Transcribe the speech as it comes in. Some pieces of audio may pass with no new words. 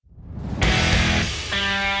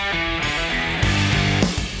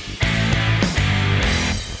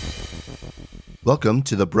Welcome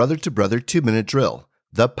to the Brother to Brother 2-Minute Drill,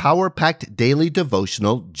 the power-packed daily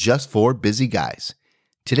devotional just for busy guys.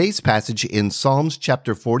 Today's passage in Psalms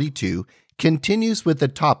chapter 42 continues with the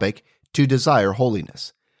topic, to desire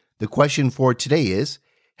holiness. The question for today is,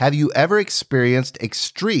 have you ever experienced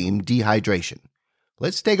extreme dehydration?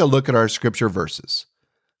 Let's take a look at our scripture verses.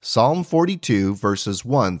 Psalm 42 verses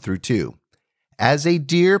 1 through 2. As a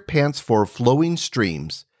deer pants for flowing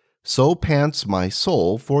streams, so pants my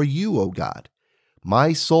soul for you, O God.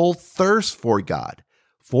 My soul thirsts for God,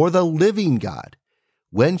 for the living God.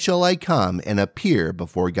 When shall I come and appear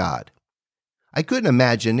before God? I couldn't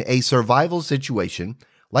imagine a survival situation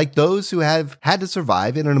like those who have had to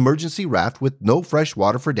survive in an emergency raft with no fresh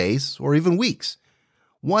water for days or even weeks.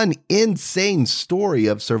 One insane story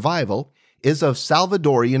of survival is of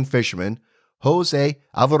Salvadorian fisherman Jose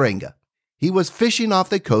Alvarenga. He was fishing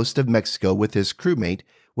off the coast of Mexico with his crewmate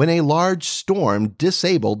when a large storm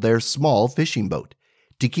disabled their small fishing boat.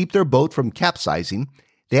 To keep their boat from capsizing,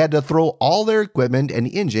 they had to throw all their equipment and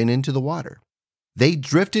engine into the water. They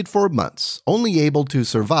drifted for months, only able to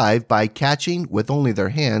survive by catching with only their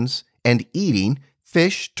hands and eating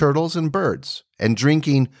fish, turtles, and birds, and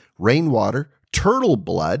drinking rainwater, turtle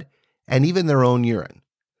blood, and even their own urine.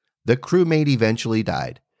 The crewmate eventually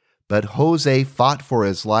died, but Jose fought for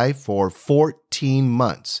his life for 14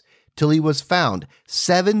 months till he was found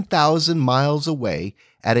 7,000 miles away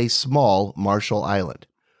at a small Marshall Island.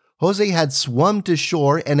 Jose had swum to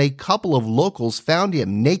shore, and a couple of locals found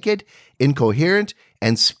him naked, incoherent,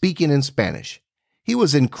 and speaking in Spanish. He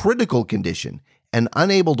was in critical condition and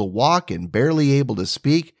unable to walk and barely able to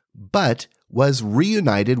speak, but was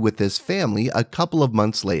reunited with his family a couple of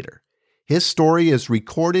months later. His story is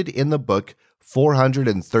recorded in the book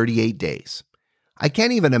 438 Days. I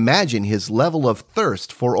can't even imagine his level of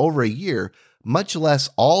thirst for over a year, much less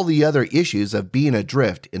all the other issues of being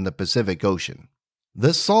adrift in the Pacific Ocean.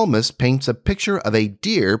 The psalmist paints a picture of a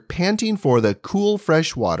deer panting for the cool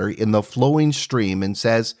fresh water in the flowing stream and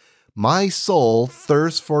says, "My soul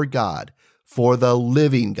thirsts for God, for the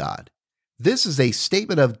living God." This is a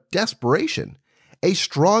statement of desperation, a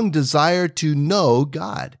strong desire to know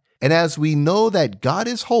God. And as we know that God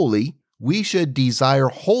is holy, we should desire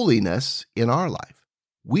holiness in our life.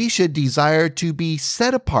 We should desire to be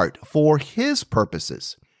set apart for His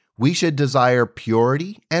purposes. We should desire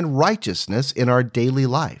purity and righteousness in our daily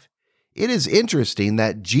life. It is interesting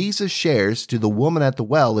that Jesus shares to the woman at the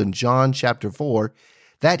well in John chapter 4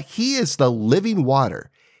 that He is the living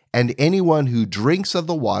water, and anyone who drinks of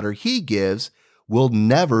the water He gives will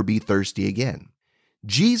never be thirsty again.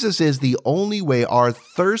 Jesus is the only way our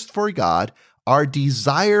thirst for God, our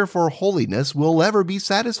desire for holiness will ever be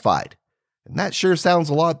satisfied. And that sure sounds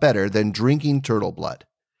a lot better than drinking turtle blood.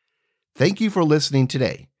 Thank you for listening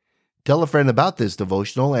today. Tell a friend about this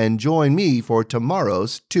devotional and join me for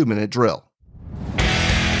tomorrow's 2-Minute Drill.